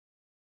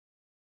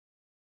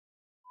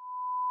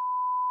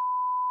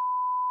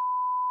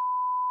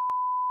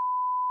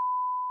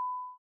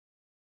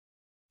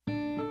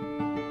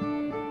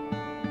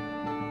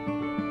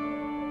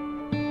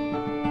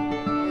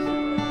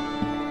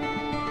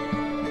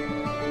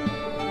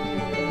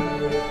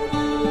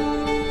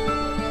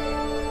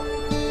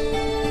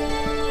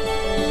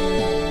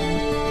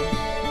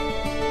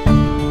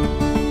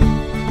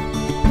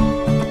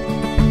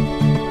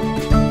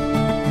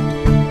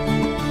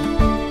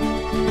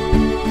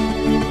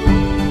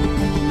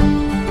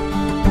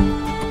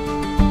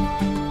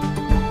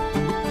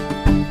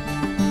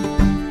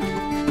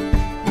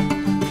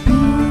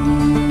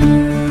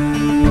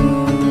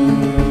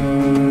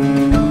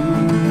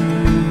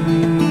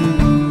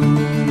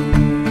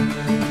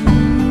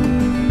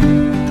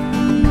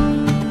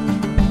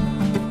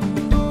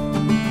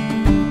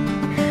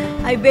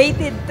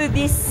motivated to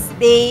this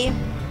day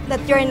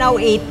that you're now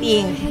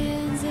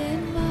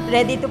 18,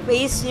 ready to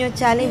face new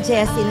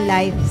challenges in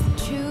life.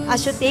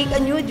 As you take a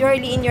new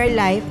journey in your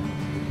life,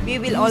 we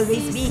will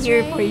always be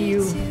here for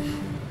you,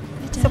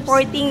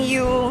 supporting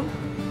you,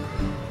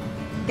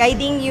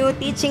 guiding you,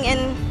 teaching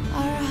and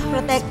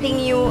protecting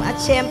you.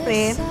 At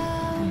syempre,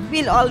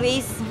 we'll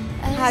always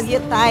have you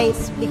tight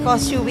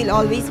because you will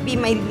always be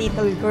my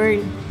little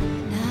girl.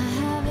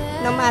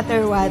 No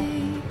matter what,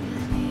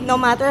 no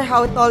matter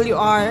how tall you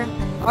are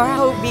or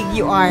how big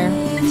you are.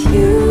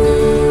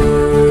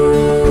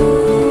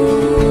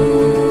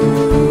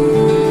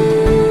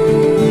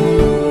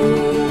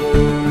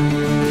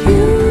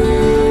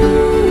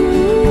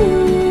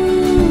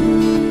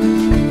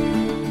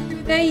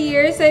 Through the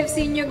years, I've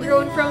seen you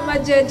grown from a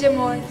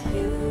jejemon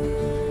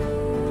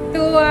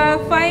to a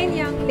fine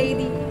young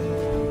lady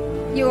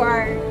you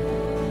are.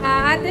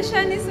 Ate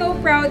Shan is so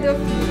proud of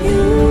you.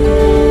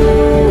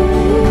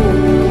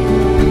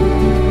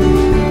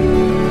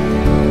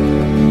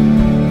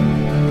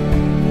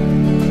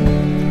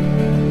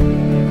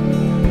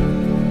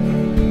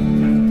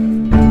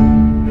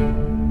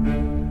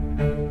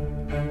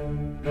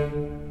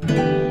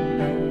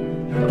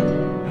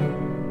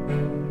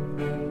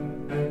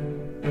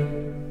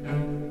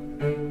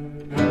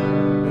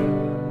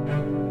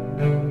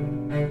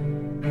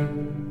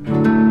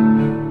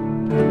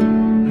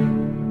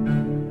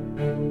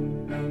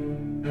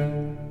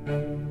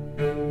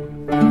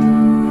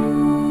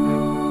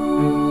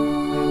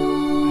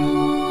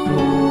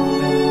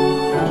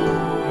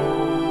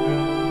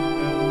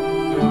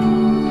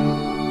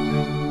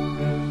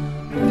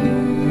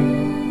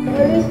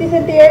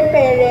 Listen to your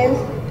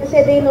parents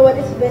kasi they know what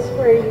is best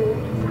for you.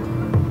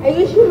 I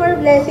wish you more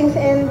blessings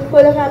and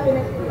full of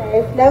happiness in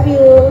life. Love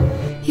you.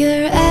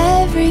 You're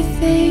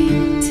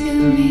everything to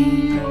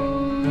me.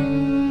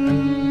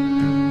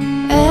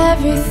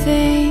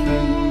 Everything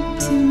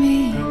to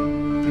me.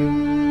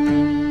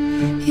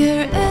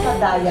 You're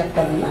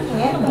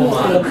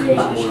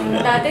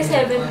Dati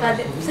 7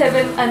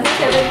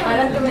 pa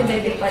lang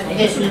tumidede pa din.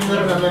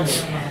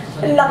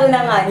 Ang laki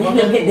na nga niya,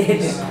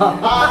 lumidede pa.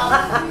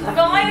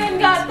 Hanggang ngayon,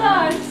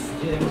 gatas!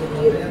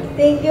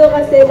 Thank you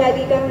kasi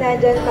lagi kang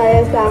nandyan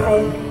para sa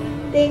akin.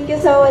 Thank you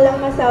sa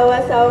walang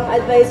masawa-sawang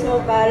advice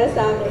mo para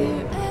sa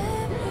akin.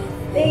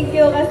 Thank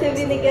you kasi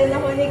binigyan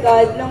ako ni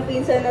God ng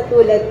pinsan na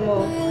tulad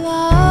mo.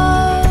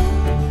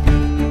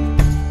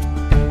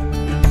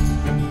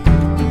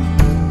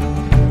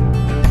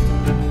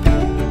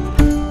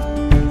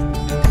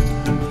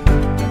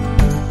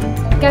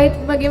 Kahit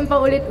maging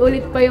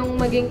paulit-ulit pa yung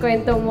maging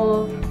kwento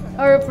mo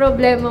or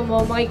problema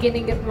mo,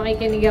 makikinig at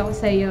makikinig ako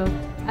sa'yo.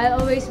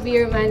 I'll always be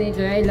your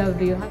manager. I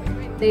love you. Happy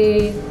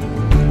birthday!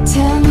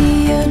 Tell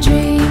me your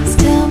dreams,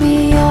 tell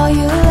me all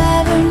you'll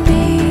ever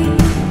need.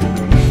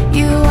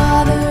 You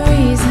are the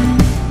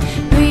reason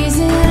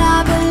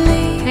I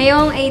believe.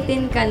 Ngayong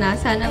 18 ka na,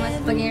 sana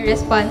mas maging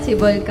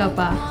responsible ka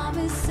pa.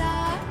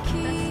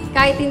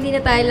 Kahit hindi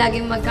na tayo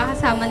laging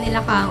magkakasama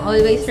nila Kang,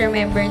 always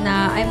remember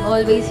na I'm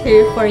always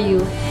here for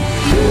you.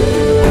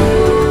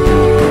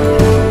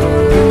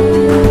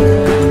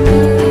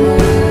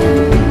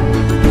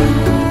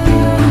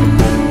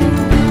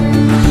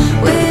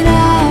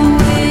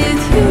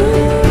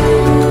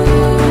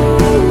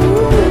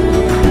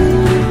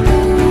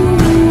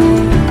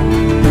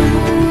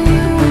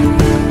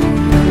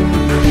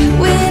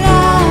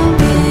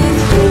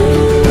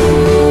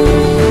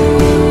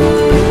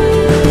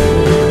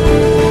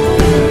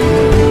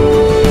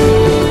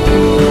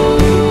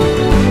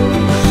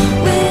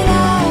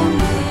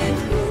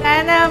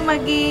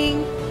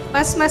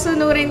 Mas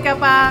masunurin ka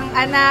pang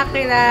anak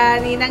kila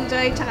Ninang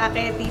Joy tsaka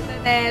kay Tito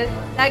Nel.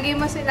 Lagi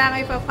mo silang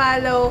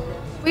ipa-follow.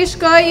 Wish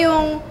ko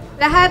yung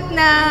lahat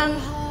ng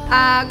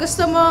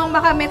gusto mong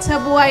makamit sa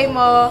buhay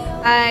mo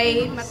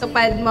ay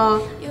matupad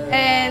mo.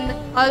 And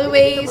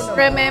always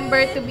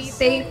remember to be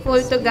thankful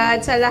to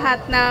God sa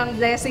lahat ng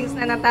blessings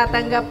na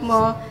natatanggap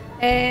mo.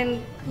 And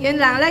yun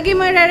lang. Lagi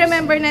mo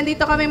remember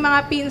nandito kami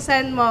mga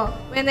pinsan mo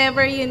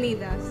whenever you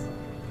need us.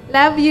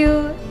 Love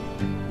you!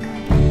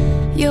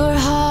 Your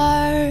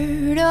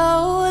heart,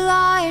 oh,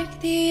 like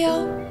the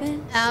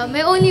open.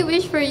 My only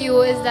wish for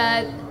you is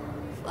that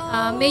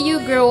may you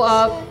grow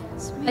up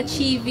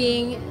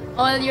achieving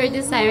all your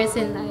desires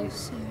in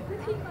life.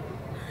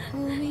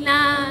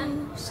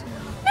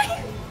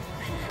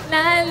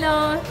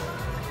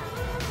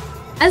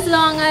 As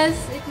long as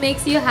it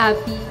makes you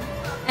happy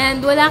and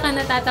wala kang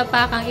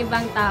natatapakang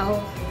ibang tao,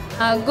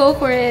 go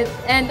for it.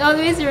 And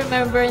always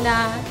remember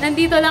na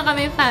nandito lang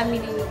kami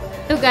family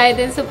to guide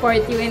and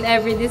support you in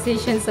every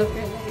decisions of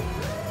your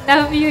life.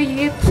 Love you,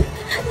 Yip.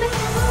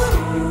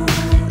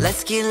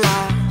 Let's get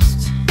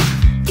lost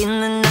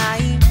in the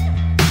night.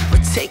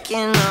 We're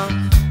taking off,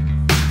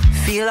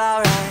 feel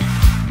alright.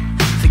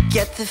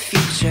 Forget the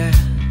future,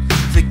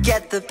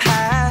 forget the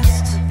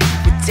past.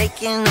 We're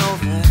taking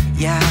over.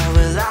 Yeah,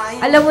 well,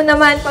 Alam mo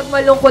naman, pag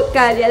malungkot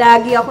ka,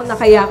 lagi ako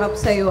nakayakap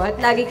sa'yo at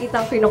lagi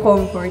kitang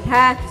pinocomfort,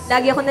 ha?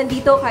 Lagi ako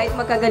nandito kahit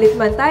magkagalit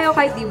man tayo,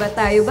 kahit di ba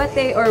tayo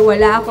bate, or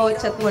wala ako,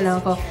 chat mo lang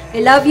ako.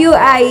 I love you,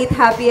 Ait.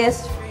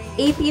 Happiest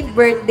 18th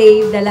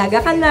birthday.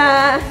 Dalaga ka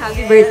na.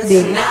 Happy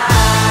birthday.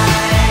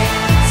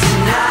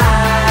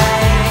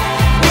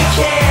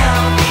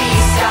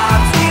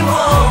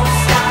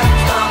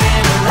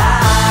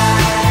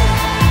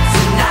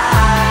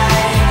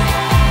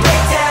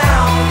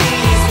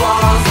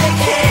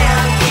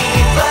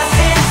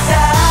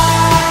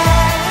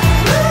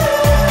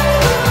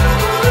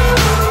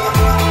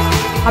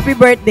 Happy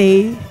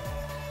birthday.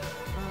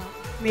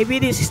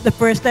 Maybe this is the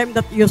first time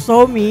that you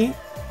saw me,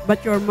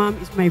 but your mom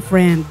is my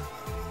friend.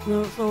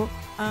 So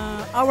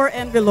our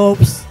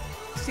envelopes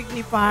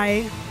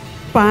signify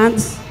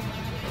funds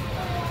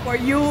for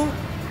you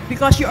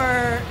because you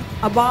are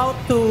about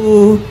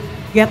to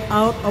get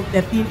out of the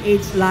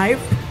teenage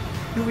life.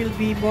 You will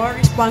be more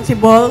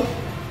responsible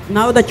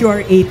now that you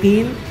are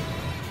 18.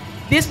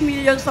 These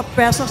millions of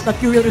pesos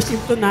that you will receive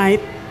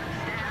tonight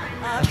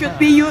should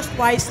be used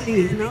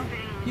wisely, you know?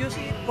 Use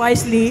it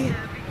wisely.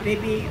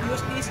 Maybe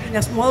use this in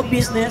a small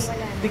business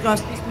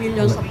because these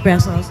millions of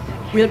pesos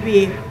will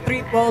be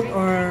tripled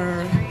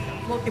or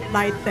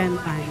multiplied 10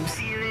 times.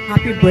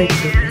 Happy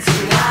birthday.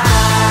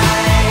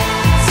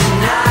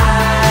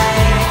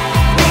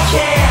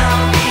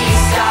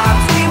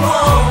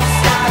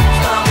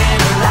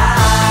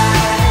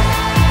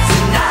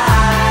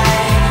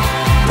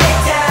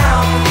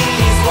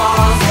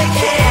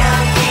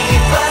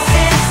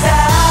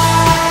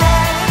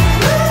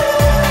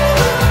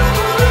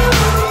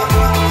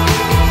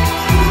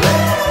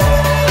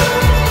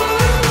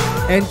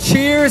 And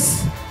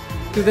cheers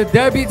to the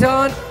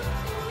debutante.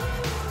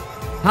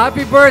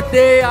 Happy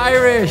birthday,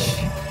 Irish.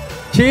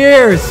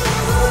 Cheers.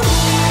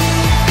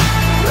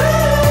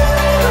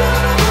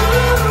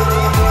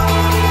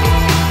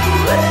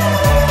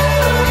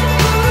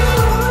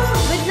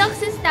 Good luck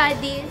sa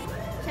studies.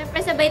 Siyempre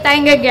sabay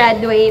tayong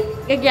gagraduate.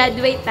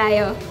 Gagraduate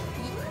tayo.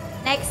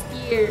 Next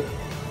year.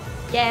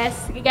 Yes,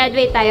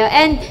 gagraduate tayo.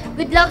 And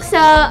good luck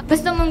sa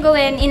gusto mong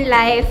gawin in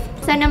life.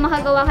 Sana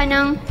makagawa ka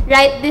ng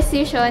right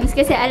decisions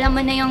kasi alam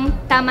mo na yung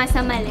tama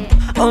sa mali.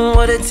 Oh,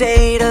 what a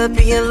day to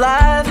be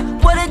alive.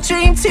 What a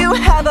dream to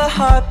have a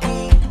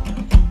heartbeat.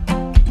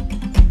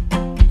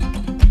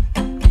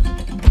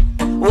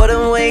 What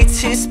a way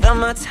to spend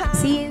my time.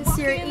 Since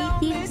you're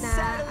 18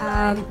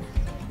 na,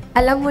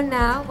 alam mo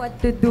na what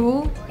to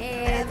do.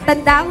 And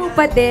tanda mo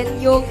pa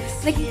din yung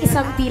naging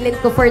isang feeling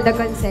ko for the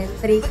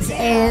concentrics.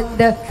 And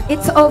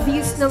it's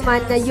obvious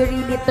naman na you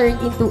really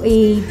turned into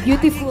a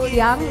beautiful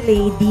young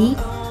lady.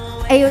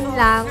 Ayun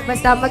lang,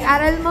 basta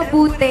mag-aral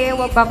mabuti,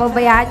 huwag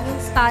papabayaan yung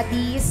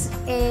studies.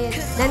 And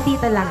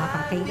nandito lang ako.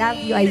 Okay, love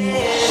you, I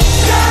mean.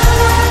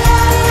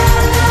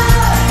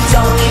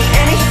 Don't need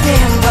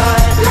anything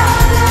but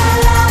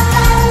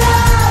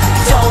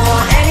don't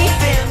want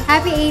anything.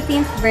 Happy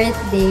 18th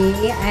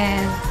birthday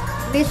and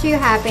wish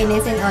you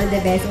happiness and all the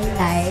best in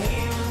life.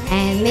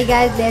 And may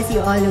God bless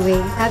you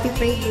always. Happy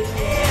birthday.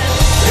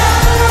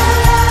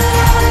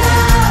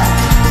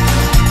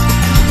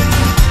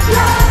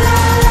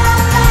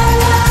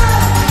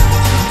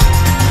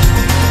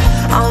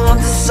 I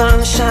want the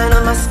sunshine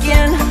on my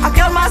skin. I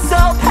got my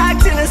soul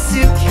packed in a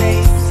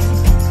suitcase.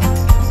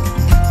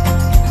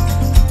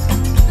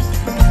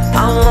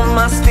 I want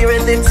my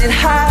spirit lifted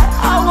high.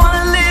 I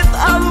wanna live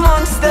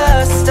amongst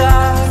the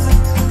stars.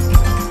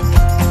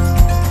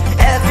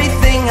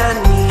 Everything I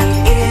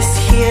need is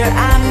here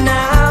and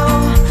now.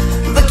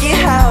 Look at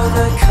how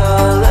the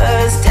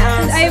colors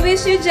dance. I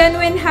wish you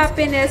genuine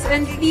happiness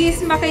and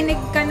please makinig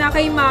ka na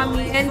kay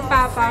mommy and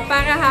papa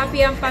para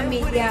happy ang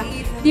pamilya.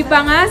 Di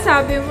ba nga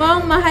sabi mo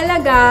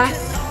mahalaga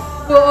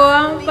buo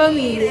ang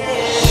pamilya?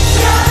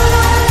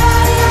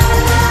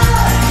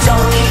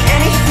 Don't need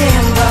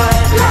anything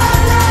but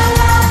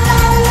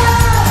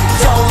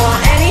don't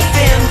want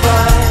anything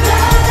but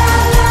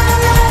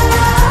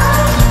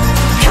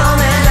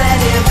come and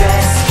let it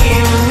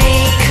rescue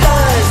me,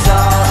 'cause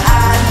all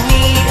I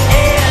need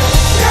is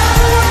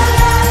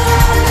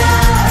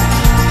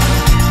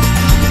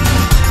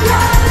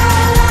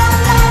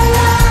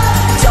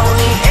don't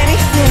need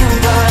anything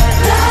but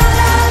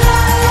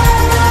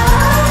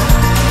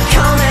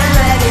come and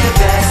let it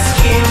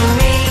rescue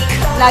me.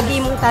 Lagi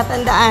mong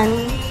tatandaan,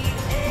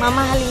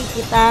 mamahalin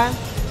kita.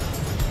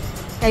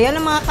 Kayo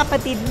ng mga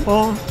kapatid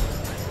mo.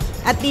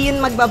 At di yun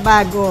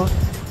magbabago.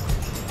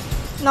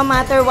 No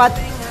matter what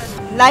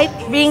life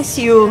brings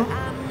you,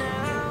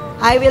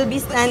 I will be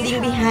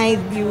standing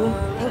behind you,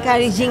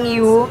 encouraging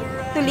you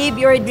to live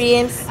your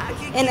dreams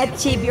and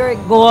achieve your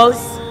goals.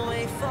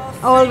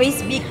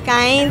 Always be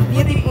kind,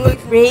 beautiful,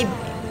 brave,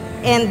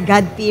 and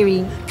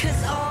God-fearing.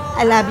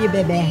 I love you,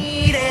 bebe.